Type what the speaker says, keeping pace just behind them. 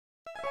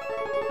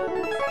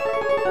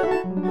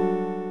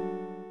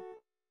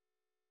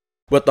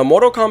With the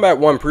Mortal Kombat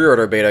 1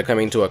 pre-order beta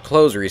coming to a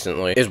close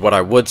recently, is what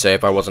I would say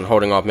if I wasn't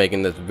holding off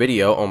making this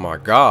video, oh my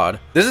god.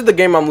 This is the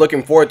game I'm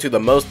looking forward to the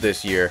most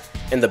this year,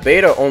 and the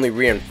beta only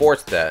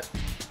reinforced that.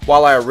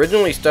 While I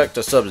originally stuck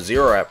to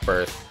Sub-Zero at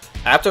first,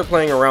 after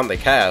playing around the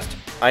cast,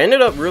 I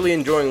ended up really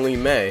enjoying Li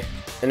Mei,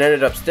 and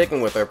ended up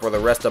sticking with her for the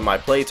rest of my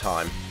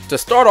playtime. To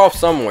start off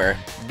somewhere,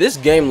 this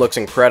game looks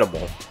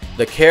incredible.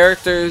 The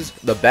characters,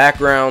 the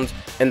backgrounds,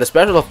 and the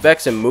special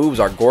effects and moves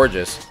are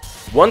gorgeous.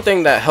 One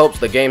thing that helps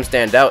the game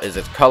stand out is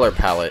its color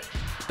palette.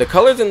 The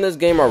colors in this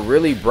game are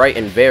really bright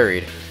and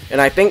varied,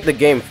 and I think the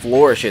game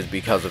flourishes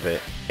because of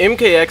it.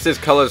 MKX's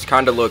colors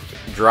kinda looked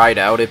dried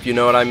out, if you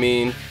know what I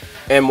mean.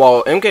 And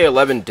while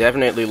MK11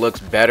 definitely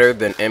looks better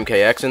than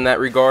MKX in that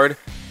regard,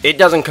 it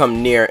doesn't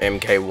come near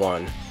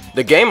MK1.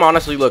 The game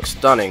honestly looks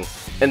stunning,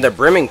 and the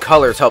brimming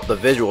colors help the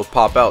visuals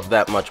pop out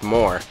that much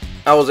more.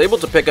 I was able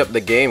to pick up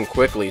the game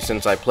quickly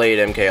since I played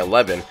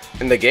MK11,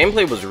 and the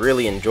gameplay was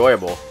really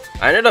enjoyable.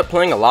 I ended up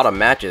playing a lot of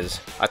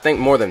matches, I think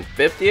more than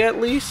 50 at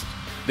least.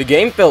 The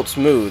game felt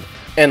smooth,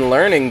 and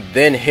learning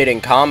then hitting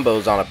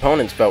combos on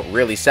opponents felt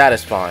really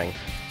satisfying.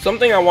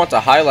 Something I want to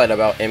highlight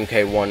about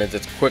MK1 is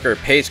its quicker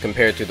pace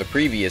compared to the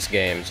previous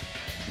games.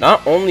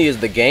 Not only is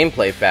the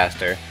gameplay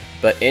faster,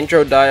 but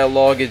intro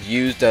dialogue is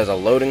used as a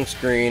loading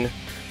screen,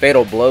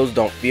 fatal blows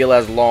don't feel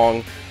as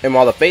long, and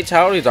while the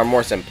fatalities are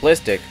more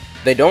simplistic,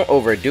 they don't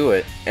overdo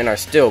it and are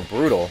still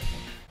brutal.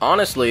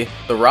 Honestly,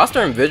 the roster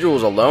and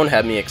visuals alone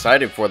had me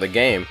excited for the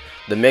game.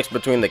 The mix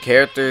between the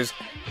characters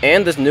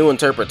and this new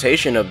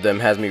interpretation of them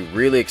has me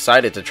really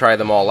excited to try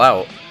them all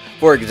out.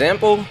 For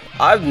example,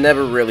 I've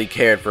never really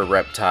cared for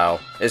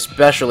Reptile,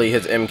 especially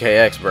his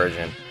MKX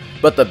version,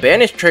 but the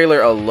Banished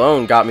trailer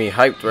alone got me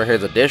hyped for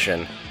his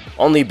addition.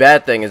 Only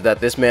bad thing is that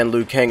this man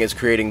Liu Kang is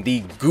creating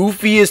the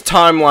goofiest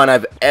timeline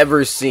I've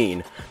ever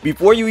seen.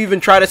 Before you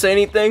even try to say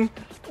anything,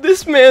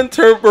 this man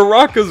turned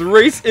Baraka's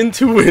race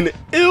into an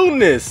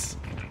illness.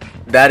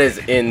 That is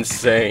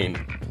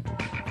insane.